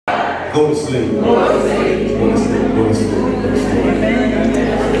Go to sleep. Go to sleep. Go to sleep. Go to sleep. Go to sleep.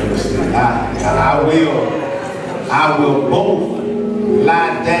 I will both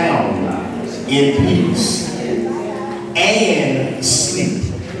lie down in peace and sleep.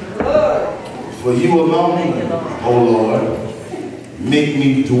 For you alone, O Lord, make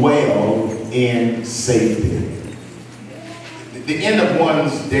me dwell in safety. The end of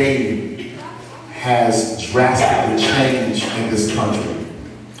one's day has drastically changed in this country.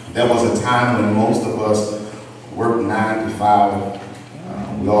 There was a time when most of us worked 9 to 5.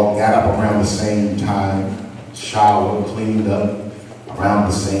 We all got up around the same time, showered, cleaned up around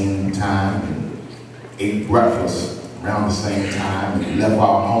the same time, and ate breakfast around the same time, and left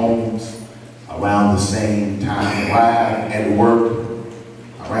our homes around the same time, arrived at work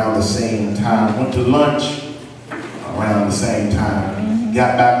around the same time, went to lunch around the same time,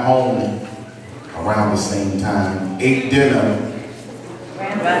 got back home around the same time, ate dinner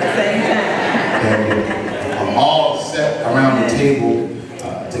around the same time, and all sat around the table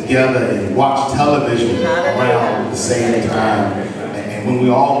together and watched television around the same time. And when we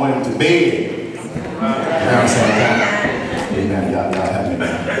all went to bed around the same time, amen, y'all have me.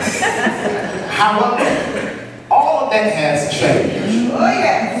 However, all of that has changed. Oh,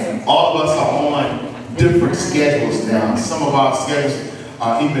 yes. All of us are on different schedules now. Some of our schedules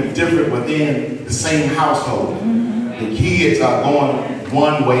are even different within the same household. The kids are going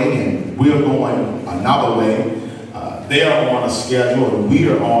one way and we're going another way. They are on a schedule and we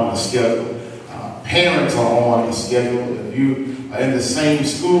are on a schedule. Parents are on a schedule. If you are in the same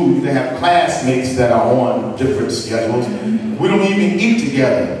school, you can have classmates that are on different schedules. We don't even eat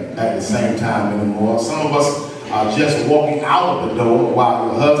together at the same time anymore. Some of us are just walking out of the door while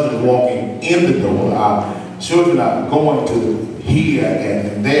your husband is walking in the door. Our children are going to here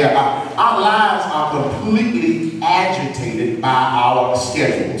and there. Our lives are completely agitated by our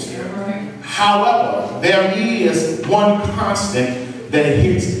schedules. However, there is one constant that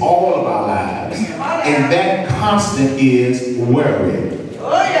hits all of our lives, and that constant is worry.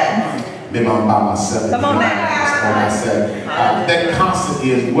 Maybe I'm by myself. Come on now. That constant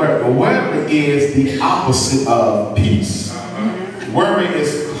is worry. Worry is the opposite of peace. Worry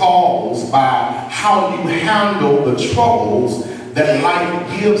is caused by how you handle the troubles that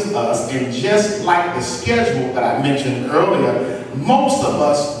life gives us, and just like the schedule that I mentioned earlier, most of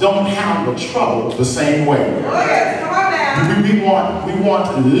us don't handle trouble the same way. We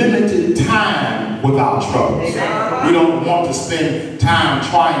want limited time with our troubles. We don't want to spend time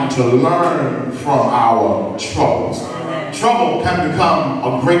trying to learn from our troubles. Trouble can become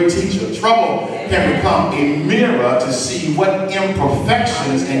a great teacher. Trouble can become a mirror to see what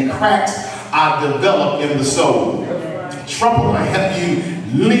imperfections and cracks are developed in the soul. Trouble will help you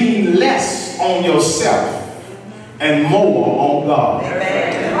lean less on yourself and more on God.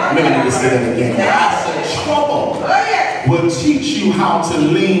 Let me just say that again. I said trouble will teach you how to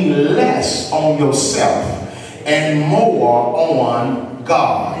lean less on yourself and more on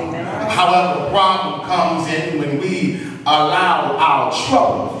God. However, the problem comes in when we allow our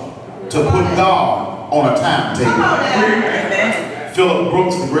trouble to put God on a timetable. Philip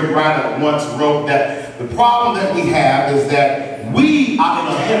Brooks, the great writer, once wrote that the problem that we have is that we are in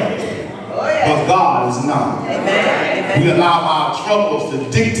a hurry, but God is not. We allow our troubles to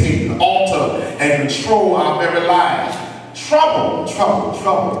dictate and alter and control our very lives. Trouble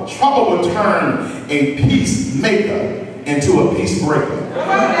will turn a peacemaker into a peace breaker.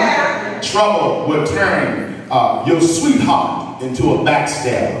 Trouble will turn your sweetheart into a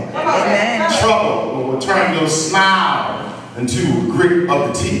backstabber. Trouble will turn your smile into a grit of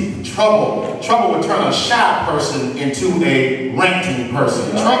the teeth. Trouble will turn a shy person into a ranting person.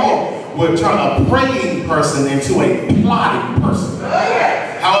 Trouble will turn a praying person into a plotting person.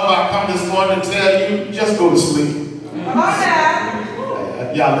 However, I come this morning to tell you, just go to sleep.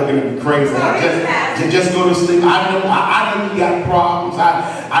 Y'all looking at me crazy. Just go to sleep. I know you got problems.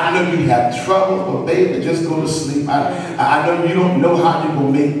 I know you have trouble, but baby, just go to sleep. I know you don't know how you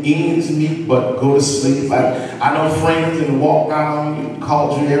will make ends meet, but go to sleep. I know friends that walk down you,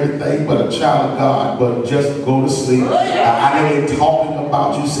 called you everything but a child of God, but just go to sleep. I know they're talking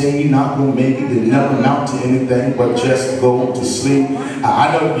about you, saying you're not going to make it, they never amount to anything, but just go to sleep.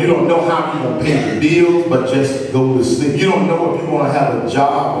 I know you don't know how you're going to pay the bills, but just go to sleep. You don't know if you're going to have a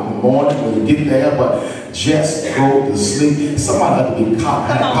job in the morning when you get there, but just go to sleep. Somebody ought to be caught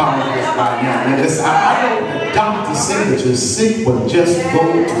right now. Listen, I know the doctor said that you're sick, but just go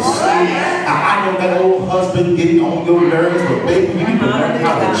to sleep. I know that old husband getting on your nerves, but baby, you need to learn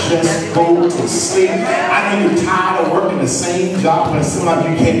how to just go to sleep. I know you're tired of working the same job, and sometimes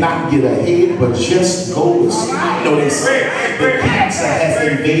you cannot get ahead, but just go to sleep. I know they say that cancer has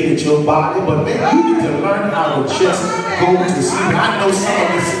invaded your body, but baby, you need to learn how to just go to sleep. I know some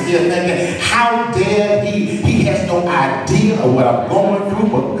of us in here thinking, how dare he has no idea of what I'm going through,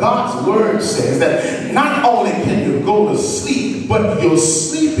 but God's word says that not only can you go to sleep, but your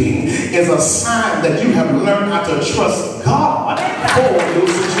sleeping is a sign that you have learned how to trust God for your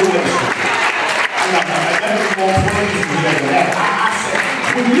situation. I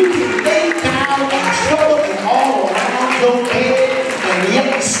said, when you can lay down and trouble and all around your bed, and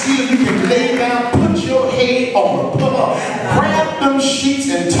yet still you can lay down, put your head on the pillow, grab them sheets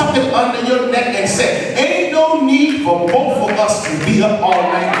and tuck it under your neck and say, ain't no need for both of us to be up all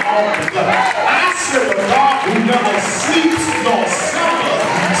night long together. I serve a God who never sleeps nor slumbers.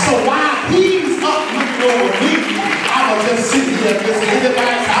 So while he's up looking over me, I will just sit here and listen.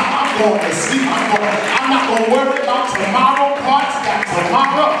 Anybody say, I'm going to sleep. I'm not going to worry about tomorrow. God's got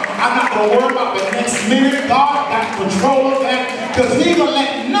tomorrow. I'm not going to worry about the next minute. God got control of that, because he's going to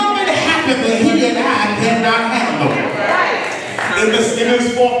let nothing happen that he and I cannot handle. In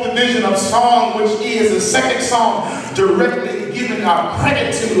this fourth division of song, which is the second song directly giving our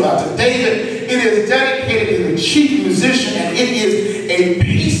credit to David, it is dedicated to the chief musician, and it is a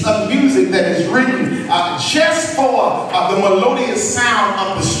piece of music that is written just for the melodious sound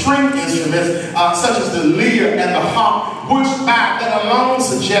of the string instruments, such as the lyre and the harp, which by that alone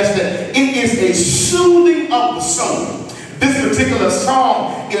suggests that it is a soothing of the soul. This particular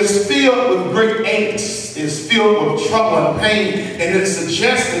song is filled with great angst, is filled with trouble and pain, and it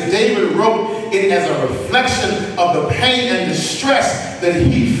suggests that David wrote it as a reflection of the pain and distress that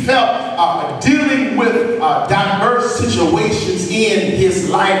he felt dealing with diverse situations in his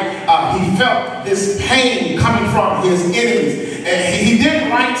life. He felt this pain coming from his enemies. And he did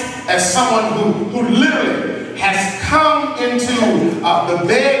write as someone who literally has come into the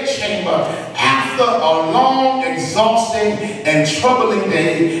bed chamber after a long, exhausting, and troubling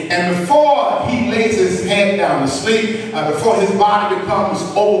day, and before he lays his head down to sleep, before his body becomes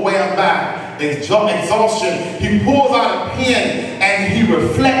overwhelmed by exhaustion, he pulls out a pen and he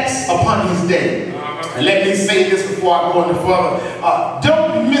reflects upon his day. And let me say this before I go any further.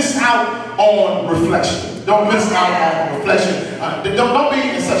 Don't miss out on reflection. Don't miss out on reflection. Don't be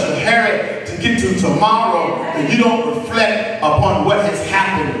in such a hurry to get to tomorrow that you don't reflect upon what has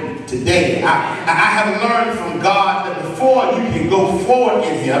happened today. I have learned from God that before you can go forward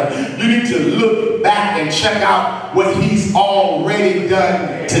in Him, you need to look back and check out what He's already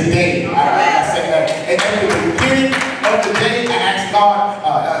done today. I say that. And at the beginning of the day, I ask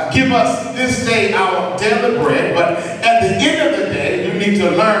God, give us this day our daily bread. But at the end of the day, you need to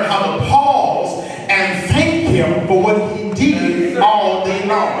learn how to pause and thank Him for what He did all day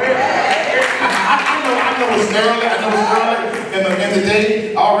long. I know it's early in the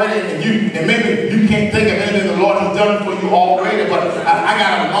day already, and maybe you can't think of anything the Lord has done for you already, but I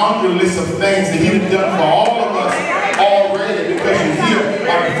got a laundry list of things that He has done for all of us already, because you're here.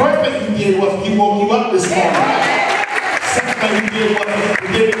 The first thing He did was He woke you up this morning. Second thing He did was He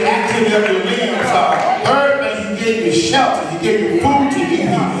gave you the activity of your limbs. Third thing, He gave you shelter. He gave you food to eat.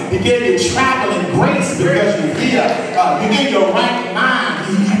 He gave you traveling grace because you're here. He gave you a right mind.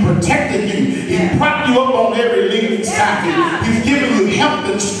 He protected you. He propped you up on every leaning side. He's given you health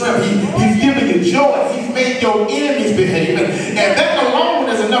and strength. He's given you joy. He's made your enemies behave. And that alone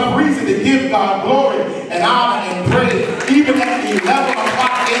is enough reason to give God glory and honor and praise. Even at 11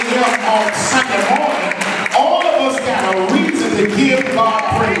 o'clock a.m. on Sunday morning, all of us got a reason to give God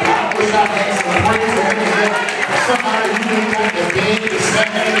praise. I wish I had some praise for somebody who didn't want the day to say,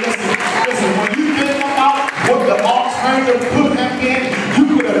 hey, listen, when you think about what the alternative could have been, you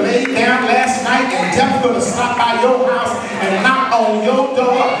could have laid down last night and death could have stopped by your house and knocked on your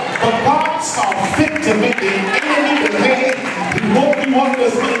door. But God saw fit to make the enemy behave. He woke you up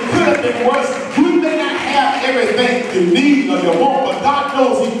this way. It could have been worse. You may not have everything you need or you want, but God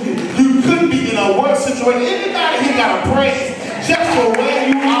knows you could be in a worse situation. Anybody here got a praise just for where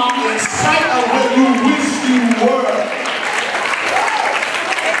you are in spite of where you wish you were?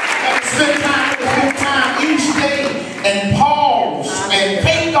 Spend time each day and pause and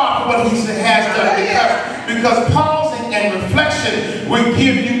thank God for what He has done, because pausing and reflection will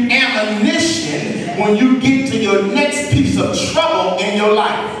give you ammunition when you get to your next piece of trouble in your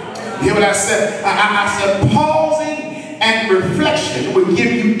life. You hear what I said? I said pausing and reflection will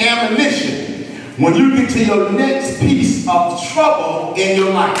give you ammunition when you get to your next piece of trouble in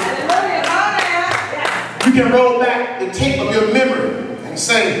your life. You can roll back the tape of your memory and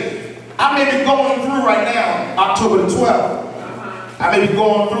say, I may be going through right now, October the 12th. I may be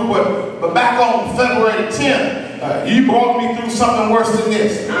going through, but back on February the 10th, you brought me through something worse than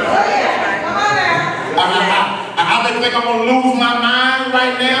this. I may think I'm going to lose my mind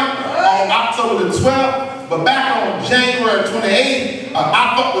right now on October the 12th, but back on January 28th,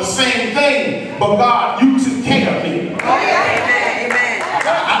 I thought the same thing, but God, you took care of me.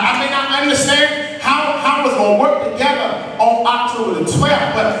 I may not understand how it's going to work together on October the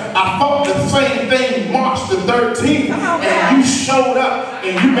 12th, but I thought the same thing March the 13th, and you showed up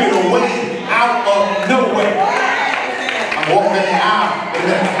and you made a way out of nowhere. I'm walking in the aisle. I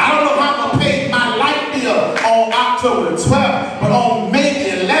don't know how I'm going to pay my light bill on October the 12th, but on May the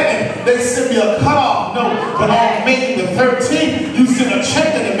 11th, they sent me a cutoff note, but on May the 13th, you sent a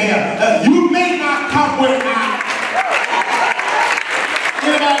check in the mail. You may not come with I.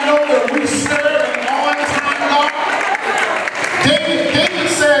 Anybody know that we serve an on-time God? David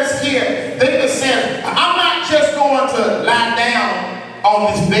says here, David says, I'm not just going to lie down on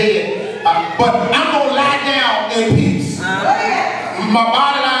this bed, but I'm going to lie down in peace. My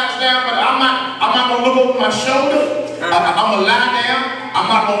body lies down, but I'm not going to look over my shoulder. I'm going to lie down. I'm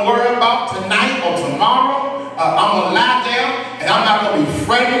not going to worry about tonight or tomorrow. I'm going to lie down, and I'm not going to be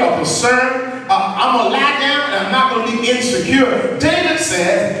frightened or concerned. I'm going to lie down, and I'm not going to be insecure. David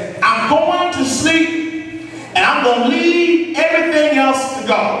says, I'm going to sleep, and I'm going to leave everything else to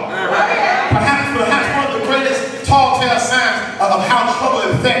God. Perhaps one of the greatest tall tale signs of how trouble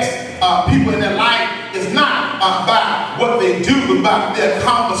affects people in their life is not by what they do, but by their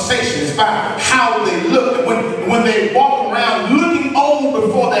conversations, by how they look, when they walk around looking old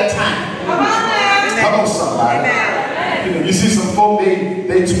before their time. Come on, somebody. You know, you see some folk,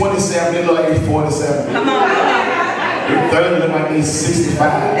 they 27, they look like they 47. Come on. They 30, look like they 65.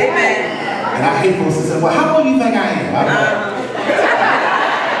 Amen. And I hate folks that say, well, how old do you think I am?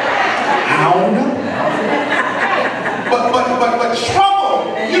 I don't know. But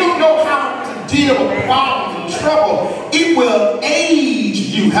trouble, you don't know how to deal with problems and trouble. It will age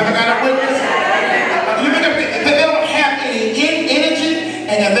you. Have I got a witness? You look at they don't have any energy,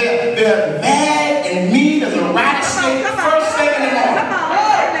 and they're mad and mean as a rattlesnake first thing in the morning.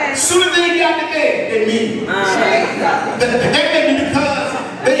 As soon as they got to bed, they mean. They may be because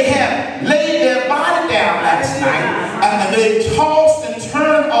they have laid their body down last night, and they tossed and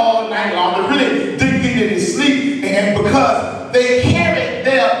turned all night long. They really didn't get any sleep, and because they carried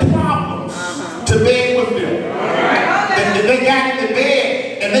their problems to bed with them. They got into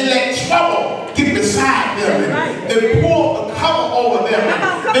bed and they let trouble get beside them. They pulled the cover over them.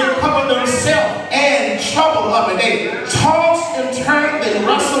 They covered themselves and trouble up, and they tossed and turned. They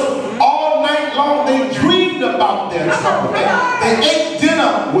wrestled all night long. They dreamed about their trouble. They ate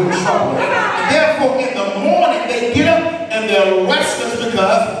dinner with trouble. And therefore, in the morning, they get up and they're restless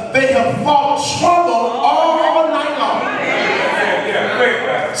because they have fought trouble all night long.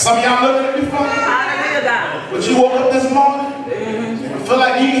 Some of y'all looking at me funny. But you woke up this morning and feel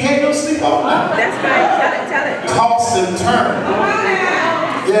like you ain't had no sleep all night. That's right. Tell it. Toss and turn.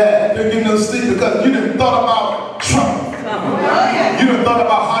 Yeah, you didn't get no sleep because you didn't thought about trouble. You didn't thought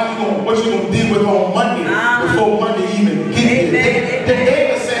about what you're going to deal with on Monday before Monday even gets here.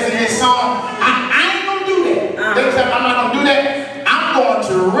 David says in his song, I ain't going to do that. David said, I'm not going to do that. I'm going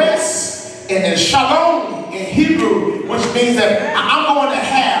to rest in shalom in Hebrew, which means that I'm going to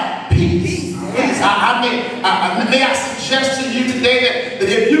have peace. May I suggest to you today that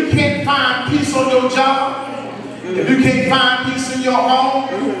if you can't find peace on your job, if you can't find peace in your home,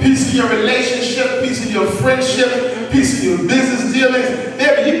 peace in your relationship, peace in your friendship, peace in your business dealings,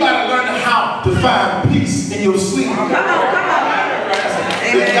 you got to learn how to find peace in your sleep. Y'all looking at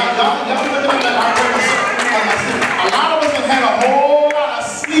a lot of us have had a whole lot of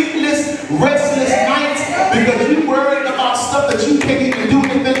sleepless, restless nights because you worried about stuff that you can't even do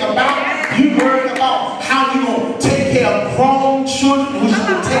anything about. You worried about how you going to take care of grown children who should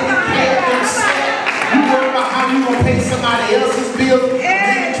be taking care of themselves. You worried about how you going to pay somebody else's bills and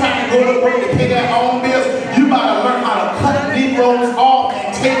then trying to go to work to pay their own bills. You got to learn how to cut Negroes off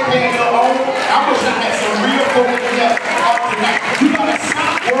and take care of your own. I wish I had some real folk in here tonight. You got to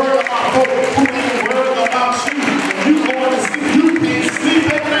stop worrying about folk who ain't worried about you. You going to sleep, you can't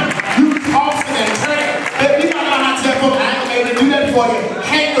sleep at night. You tossing and turning. You got to learn how to tell folks, I ain't able to do that for you.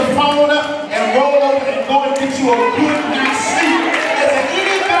 Hang the phone up and roll over and go and get you a good night's sleep. Is there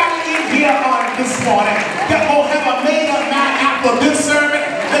anybody in here on this morning that will have a made-up night after this sermon?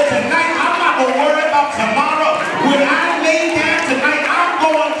 That tonight I'm not going to worry about tomorrow. When I lay down tonight, I'm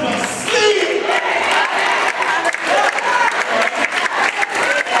going to sleep.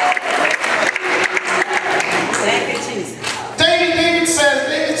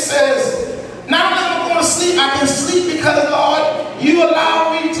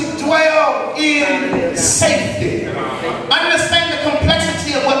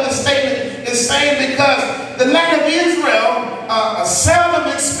 because the land of Israel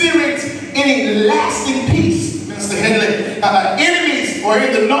seldom experienced any lasting peace. Mr. Henley, enemies were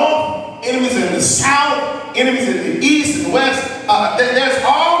in the north, enemies in the south, enemies in the east and west. There's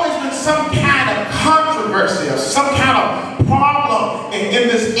always been some kind of controversy or some kind of problem in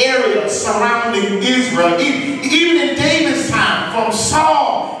this area surrounding Israel. Even in David's time, from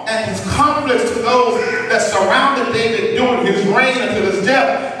Saul and his conflicts to those that surrounded David during his reign until his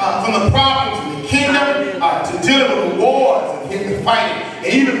death, from the problems in the kingdom to dealing with the wars and him fighting, and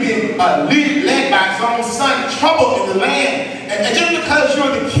even being led by his own son, trouble in the land. And just because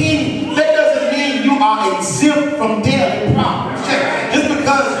you're the king, that doesn't mean you are exempt from daily problems. Just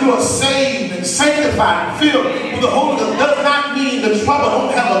because you are saved and sanctified and filled with the Holy Ghost does not mean the trouble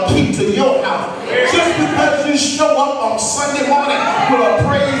don't have a key to your house. Just because you show up on Sunday morning with a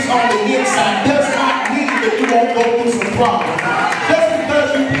praise on the inside does not mean that you won't go through some problems. Just because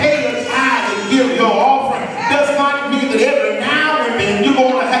you pay your tithe and give your offering does not mean that every now and then you're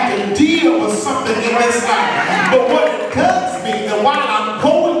going to have to deal with something in this life. But what it does mean that while I'm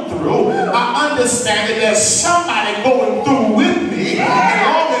going through, I understand that there's somebody going through with me. As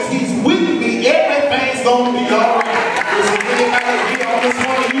long as he's with me, everything's going to be all right. Is there anybody here on this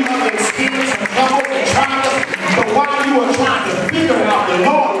morning, you have experienced some trouble and trials, but while you are trying to figure it out, the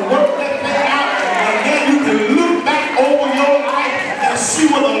Lord will work that thing out, and then you can look back over your life and see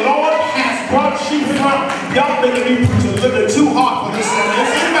where the Lord has brought you from. Y'all making me preach a little bit too hard for this one.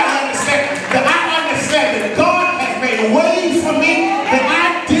 Does anybody understand that I understand that God has made ways for me that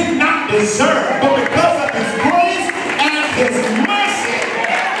I did not deserve, but because of his grace and his mercy,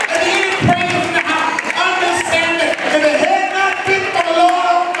 and he prays now, understand that if it had not been for the Lord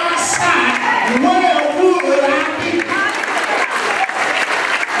on my side, where would I be?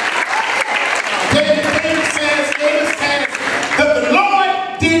 David says that the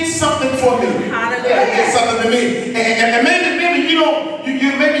Lord did something for me. Did something to me. And maybe you don't,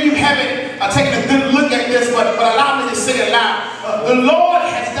 maybe you haven't taken a good look at this, but allow me to say it loud. The Lord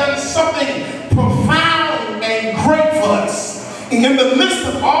has done something profound and great for us. In the midst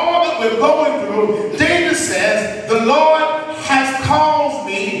of all that we're going through, David says, the Lord has caused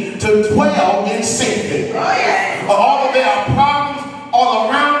me to dwell in safety. Although there are problems all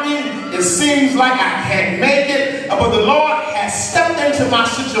around me, it seems like I can't make it, but the Lord has stepped into my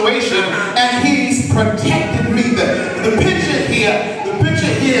situation and he's protected me. The picture here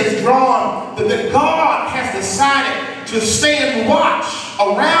is drawn that God has decided to stand watch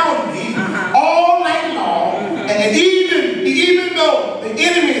around me all night long, and even though the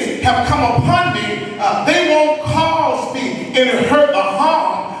enemies have come upon me, they won't cause me any hurt or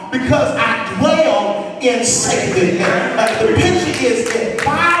harm because I dwell in safety. The picture is that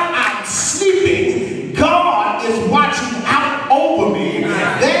while I'm sleeping, God is watching out over me.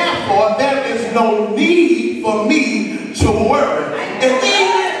 Therefore, there is no need for me to worry. And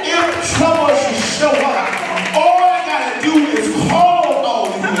even if trouble should show up, all I gotta do is call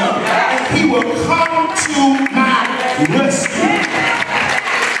on him, and he will come to my rescue.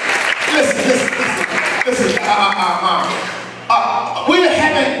 Listen. We're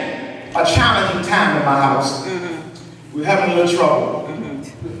having a challenging time in my house. We're having a little trouble.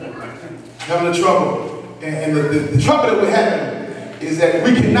 And the trouble that we're having is that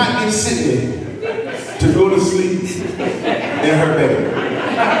we cannot get Sydney to go to sleep in her bed.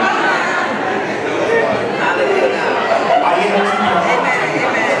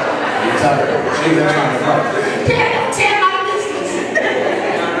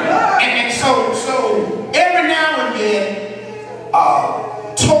 And so every now and then,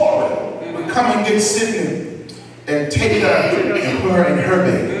 Tori would come and get Sydney and take her and put her in her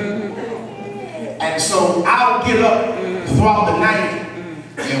bed. And so I'll get up throughout the night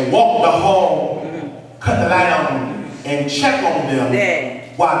and walk the hall, cut the light on, and check on them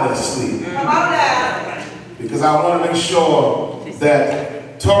while they're asleep. Because I want to make sure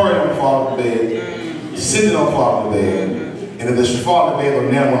that Tori don't fall in the bed, Sydney don't fall in the bed, and if they should fall in the bed,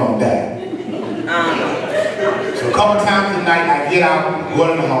 they'll never want to die. So a couple times a night I get out,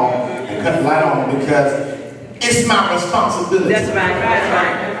 go in the hall, and cut the light on because it's my responsibility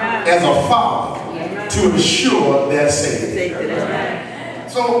as a father to ensure their safety.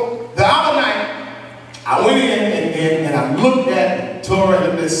 So the other night, I went in and I looked at Tori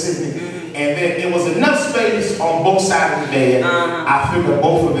and Sydney, and there was enough space on both sides of the bed. I figured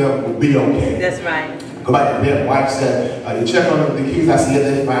both of them would be okay. That's right. Go back to bed. My wife said, you check on the keys. I said, yeah,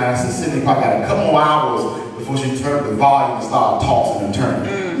 that's fine. I said, Sydney probably got a couple more hours before she turned the volume and started tossing and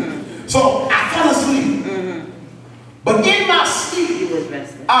turning. So I fell asleep. But in my sleep,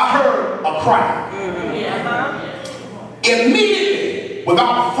 I heard a cry. Immediately,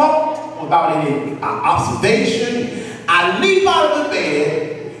 without thought or without any observation. I leap out of the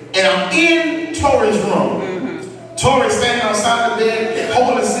bed and I'm in Tori's room. Tori's standing outside the bed,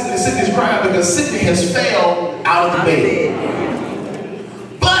 holding Sydney. Sydney's crying because Sydney has fell out of the bed.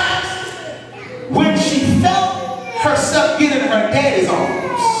 But when she felt herself get in her daddy's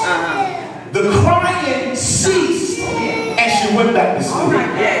arms, the crying ceased and she went back to sleep.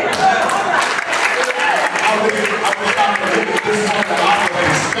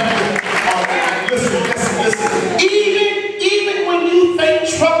 Listen. Even when you think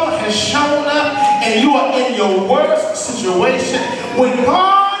trouble has shown up and you are in your worst situation, when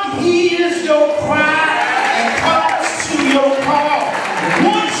God hears your cry and comes to your call,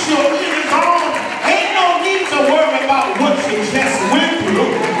 once you're in His arms, ain't no need to worry about what you just went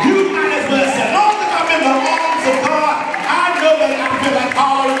through. You might as well say, long as I'm in the arms of God, I know that I feel like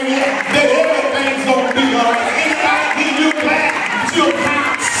already that everything's going to be all right. Anybody give you glad that you're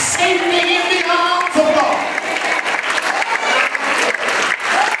found safely in the arms of God?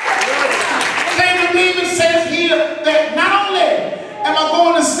 That not only am I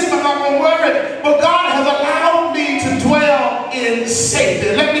going to sleep, I'm not going to worry, but God has allowed me to dwell in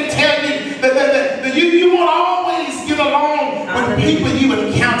safety. Let me tell you that you won't always get along with people you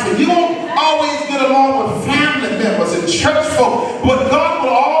encounter. You won't always get along with family members and church folk, but God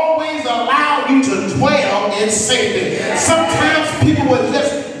will always allow you to dwell in safety. Sometimes people will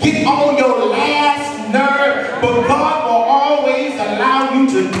just get on your last nerve, but God will always allow you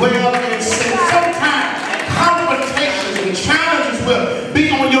to dwell in safety. Sometimes confrontations and challenges will be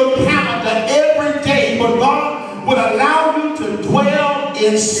on your calendar every day, but God will allow you to dwell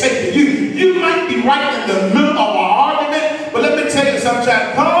in safety. You might be right in the middle of an argument, but let me tell you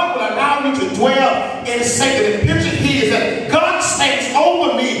sometimes God will allow you to dwell in safety. The picture here is that God stands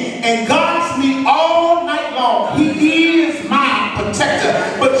over me and guards me all night long. He is my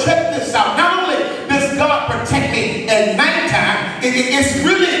protector. But check this out. Not only does God protect me at nighttime, it's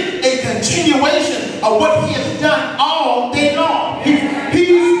really a continuation of what He has done all day long. He's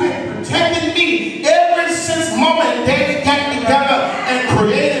been protecting me ever since Mama and Daddy got together and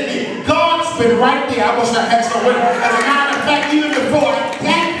created me. God's been right there. I wish I had some word. As a matter of fact, even before I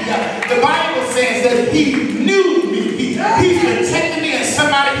got here, the Bible says that He knew me. He's protecting me, and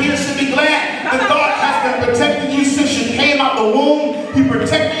somebody here should be glad that God has been protecting you since you came out the womb. He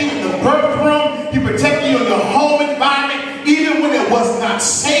protected you in the birth room. He protected you in your home environment, even when it was not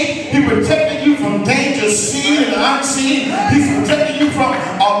safe. He protected you from danger seen and unseen. He's protected you from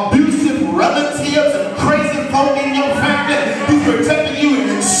abusive relatives and crazy folk in your family. He's protected you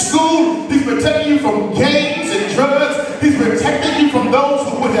in school. He's protected you from gangs and drugs. He's protected you from those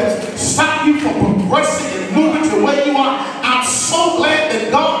who would have stopped you from progressing and moving to where you are. I'm so glad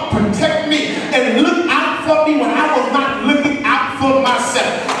that God protected me and looked out for me when I was not looking out for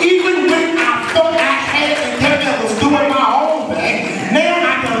myself. Even when I thought I had the devil that was doing my own thing, now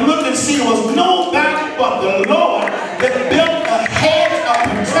I can look and see it was nobody but the Lord that built a hedge of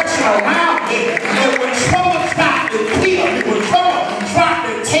protection around me. And when trouble tried to kill me, when trouble tried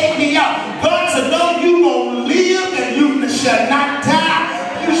to take me out, God said, no, you gonna live and you shall not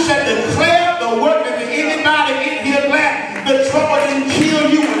die. You shall declare the work of anybody in here glad the trouble didn't kill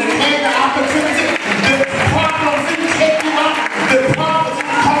you when it came to opportunity. The problems didn't take you out. The problems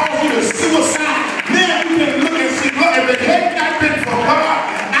didn't cause you to suicide. Now you can look and see, look, if it had not been for God,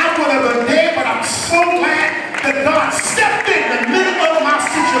 I would have been dead, but I'm so glad that God stepped in the middle of my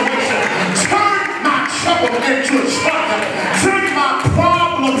situation, turned my trouble into a triumph, turned my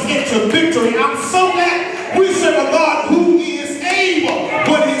problems into victory. I'm so glad we serve a God who is able.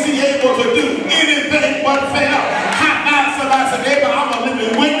 What is He able to do? Anything but fail. High five somebody, say, neighbor, I'm a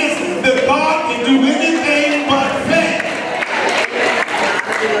living witness that God can do anything but fail.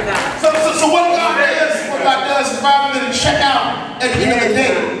 So what God does is rather than check out at the end of the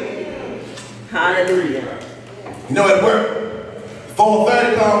day. Hallelujah. You know, at work,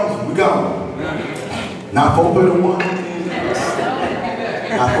 4:30 comes, we gone. Not 4:31.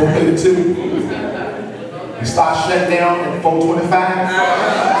 Not 4:32. We start shutting down at 4:25.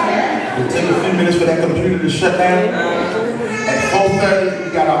 It'll take a few minutes for that computer to shut down. At 4:30, we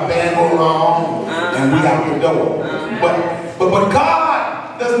got our band going on and we out the door. But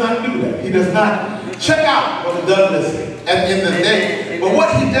God does not do that. He does not check out what He does at the end of the day. But what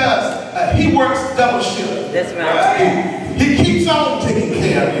He does, He works double shift. That's right. He keeps on taking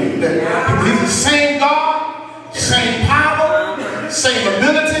care of you. He's the same God, same power, same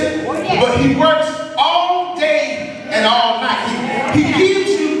ability, but He works all day and all night. He gives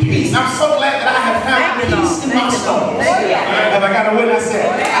you peace. I'm so glad that I have found peace in my storms. Have I got a witness? I said,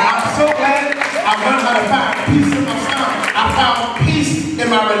 I'm so glad I've learned how to find peace in my storm. I found peace in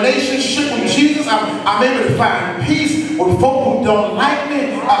my relationship with Jesus. I'm able to find peace with folk who don't like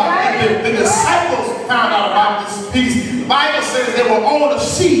me. The disciples found out about this peace. The Bible says they were on the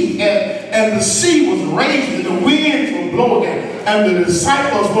sea, and the sea was raging, and the winds were blowing, and the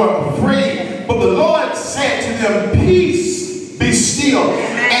disciples were afraid. But the Lord said to them, peace, be still.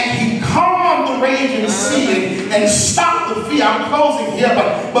 And he calmed the raging sea and stopped the fear. I'm closing here,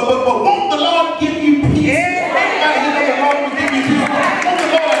 but won't the Lord give you peace? Everybody here know the Lord will give you peace. Won't the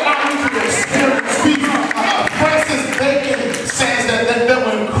Lord allow you to experience peace? Francis Bacon says that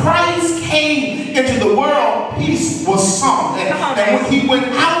when Christ came into the world, peace was sung. And when he went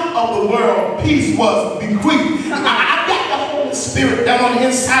out of the world, peace was bequeathed. I've got the Holy Spirit down on the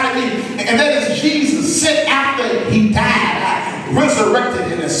inside of me, and that is Jesus sent after he died,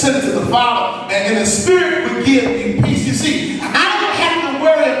 resurrected and ascended to the Father, and the Spirit would give you peace. You see, I don't have to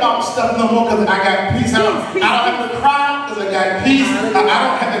worry about stuff no more because I got peace. I don't have to cry because I got peace. I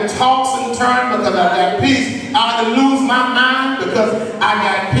don't have to toss and turn because I got peace. I don't have to lose my mind because I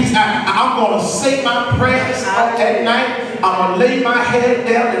got peace. I'm going to say my prayers at night. I'm going to lay my head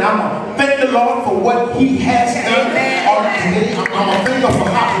down and I'm going to thank the Lord for what he has done on today. I'm going to thank him for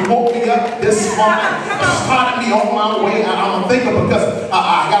how he woke me up this morning, started me on my way. I'm going to thank him because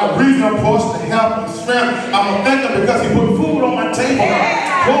I got a reason, of course, to help and strength. I'm going to thank him because he put food on my table,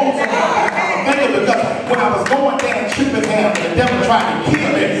 clothes on my back. I'm going to thank him because when I was going down Chippenham and the devil tried to kill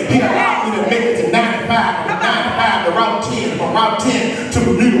me, he allowed me to make it to 95, from 95 to Route 10, from Route 10 to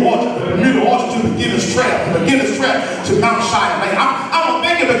Bermuda Orchard, from Bermuda Orchard to Beginner's Trail, from Beginner's Trail to Mount Cheyenne. I'm going to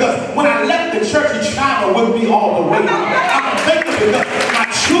thank him because when I left the church, he traveled with me all the way. I'm going to thank him because my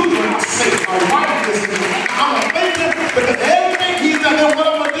children are safe, my wife is safe. I'm going to thank him because everything he's done, then what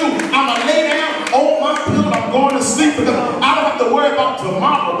I'm going to do, I'm going to lay down on my pillow, I'm going to sleep because I don't have to worry about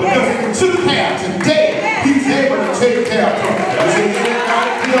tomorrow because he took care of today. He's able to take care of tomorrow. Is there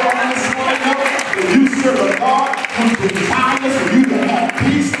anybody here on this morning know that you serve a God who desires for you to have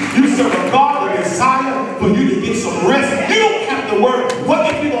peace? You serve a God that desires for you to get some rest. You don't have to worry. What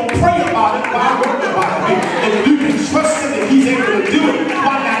if you're going to pray about it? Why worry about it? If you can trust him that he's able to do it,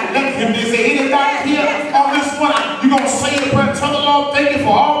 why not let him do it? Is there anybody here on this one? You're going to say a prayer, tell the Lord thank you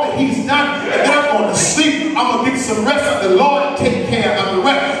for all that he's done, and then I'm going to sleep. I'm going to get some rest. Let the Lord take care of the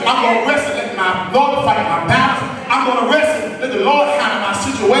rest. I'm going to rest and let my Lord fight my battles. I'm going to rest and let the Lord handle my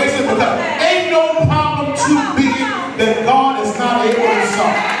situation because ain't no problem too big that God is not able to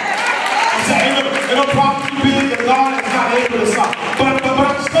solve. Ain't no problem too big that God is not able to solve. But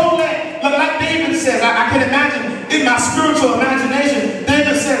I'm so like David says, I can imagine in my spiritual imagination,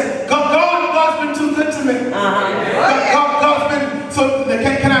 David says, God's been too good to me. God's been so.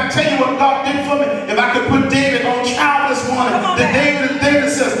 Can I tell you what God did for me? If I could put David on trial this morning, then David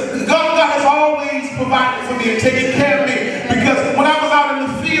says, God has always provided for me and taken care of me. Because when I was out in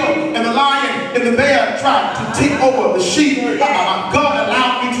the field and the lion and the bear tried to take over the sheep, God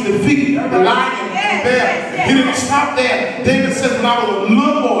allowed me to defeat the lion and the bear. He didn't stop there. David says when I was a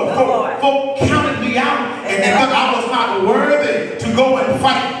little boy, folk counted me out and I was not worthy to go and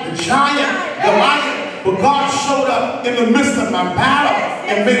fight the giant, the lion. But God showed up in the midst of my battle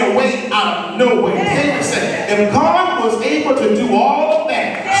and made a way out of no way. David said, if God was able to do all of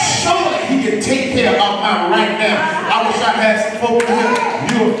that, surely he can take care of my right now. I wish I had some folks here.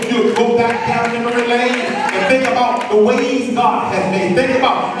 You'll go back down memory lane and think about the ways God has made. Think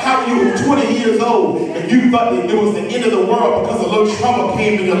about how you were 20 years old and you thought that it was the end of the world because a little trouble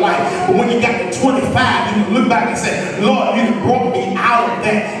came in your life. But when you got to 25, you can look back and say, Lord, you brought me out of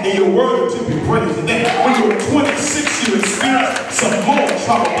that and you're worthy to be praised. And then when you were 26, you experienced some more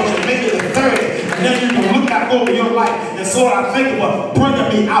trouble, but you made it to 30. And then you can look back over your life and so I think about bringing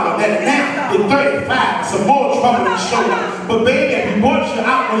me out of that. Now, at 35, some more trouble will show up. But baby, if he brought you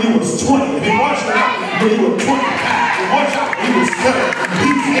out when you was 20, if he brought you out when you were 25, if he brought you out when you was 30,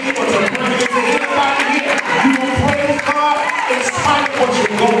 he's able to bring you to anybody here. You will praise God in spite of what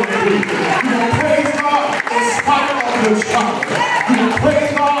you're going through. You will praise God in spite of your trouble. You will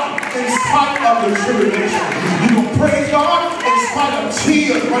praise God in spite of the tribulation. You will praise God in spite of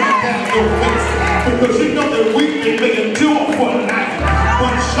tears running down your face. Because you know that weeping may endure for a night,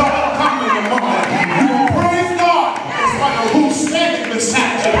 but joy comes in the morning. You will praise God in spite of who's standing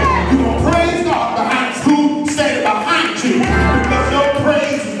beside you. You will praise God behind who's standing behind you. Because your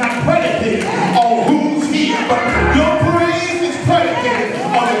praise is not predicated on who's here, but your praise is predicated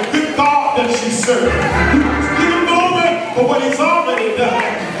on the good God that you serve. You will give him glory for what he's already done.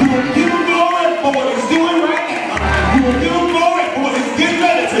 You will give him glory for what he's doing right now. You will give him glory for what he's getting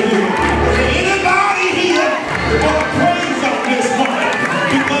ready to do. Is there anybody here that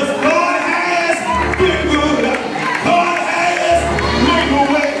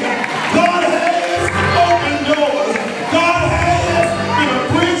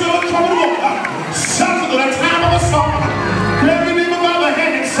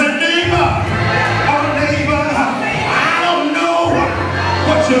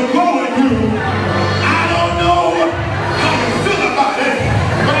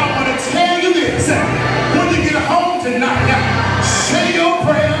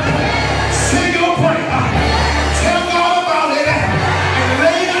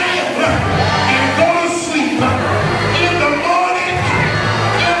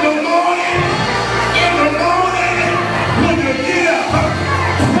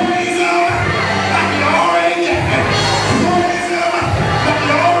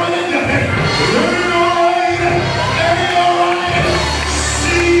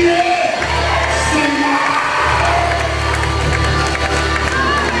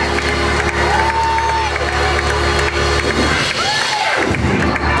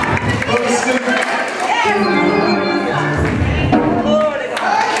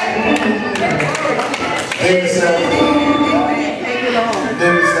David says,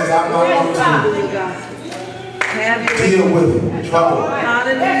 I'm not going to deal with trouble.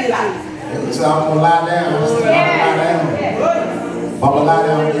 So I'm going to lie down. I'm going to lie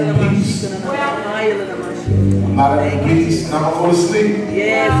down in peace. I'm not in peace, and I'm going to go to sleep.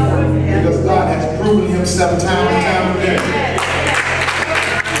 Because God has proven himself time and time again.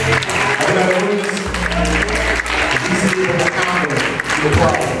 I got a witness. He's able to counter your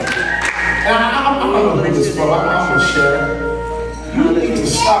problem. And I'm going to do this, bro. I'm going to share it. You need to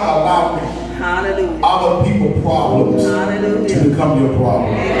stop allowing other people's problems to become your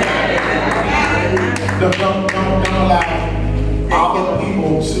problem. Don't allow other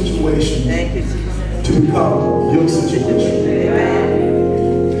people's situations to become your situation.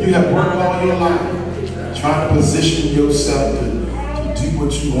 You have worked all your life trying to position yourself to do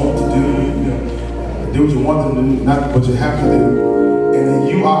what you want to do, do what you want to do, not what you have to do. And then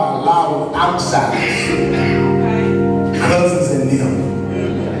you are allowing outsiders, cousins and them,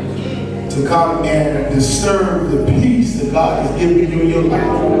 to come and disturb the peace that God has given you in your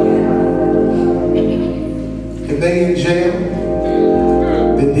life. If they in jail,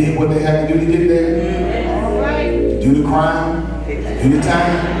 they did what they had to do to get there. Do the crime, do the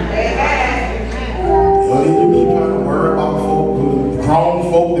time. You keep trying to worry about folk, grown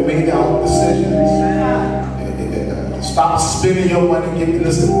folk that made their own decisions. Stop spending your money getting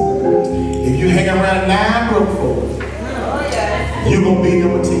this. If you hang around 9 broke folk, you're going to be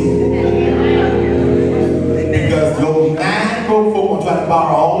number 10. Because those 9 broke folk will try to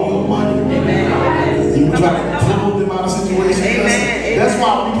borrow all your money. You try to pull them out of situations. That's why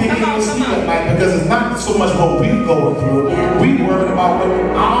we can't get to sleep at night, because it's not so much what we're going through. We worried about what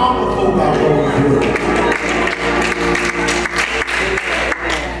all the folk are going through.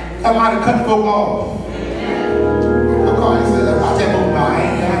 I might have cut folk off. I tell them, no,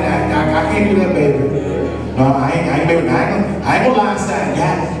 I can't do that, baby. No, I ain't gonna lie inside,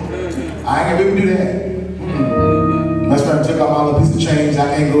 got it. I ain't gonna be able to do that. Unless I took out my little piece of change, I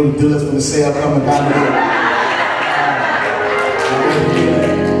can't go to dealers when the sale come and buy me.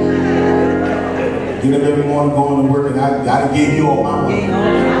 Get up every morning going to work, and I gotta give you all my money.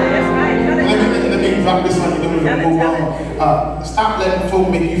 Let me drop this one and then we'll move on. Stop letting folk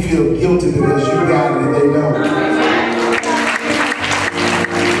make you feel guilty because you got it and they don't.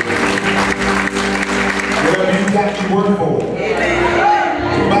 Got you work for it.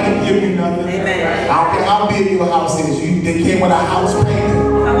 Nobody give you nothing. I'll be in your house is they came with a house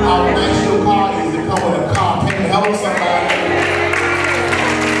payment. How nice your car is to come with a car payment. Help somebody.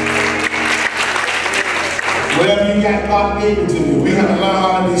 Whatever you got, God gave it to you. We have to learn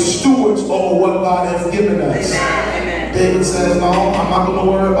how to be stewards over what God has given us. David says, no, I'm not going to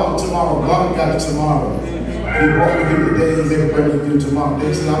worry about tomorrow. God got it tomorrow. He brought me through the day, he's able to bring me through tomorrow.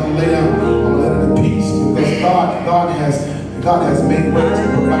 David says, I'm going to lay down, I'm going to let it in peace, because God has made ways to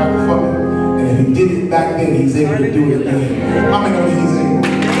provide for me. And if he did it back then, he's able to do it again. How many know he's able?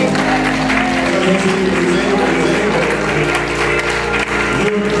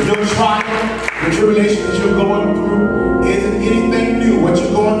 Your trial, the tribulation that you're going through isn't anything new. What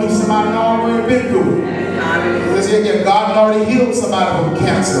you're going through, somebody already been through it. Listen again, God already healed somebody from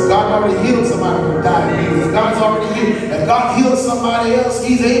cancer. God already healed somebody from diabetes. God's already healed. If God heals somebody else,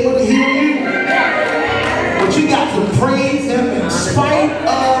 he's able to heal you. But you got to praise him in spite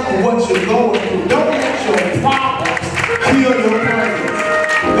of what you're going through. Don't let your problems kill your praise.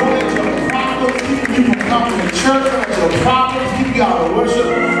 Don't let your problems keep you from coming to church. Don't let your problems keep you out of worship.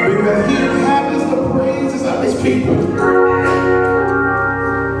 Because he inhabits the praises of his people.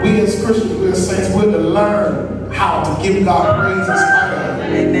 We as Christians, we as saints, we're to learn how to give God praise in spite of it.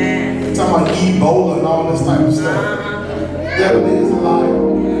 Amen. We're talking about Ebola and all this type of stuff. The devil is a liar.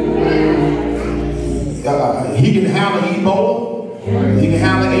 He can handle Ebola. He can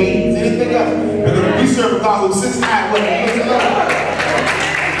handle AIDS, anything else. Because we serve a God who sits high, what he looks low.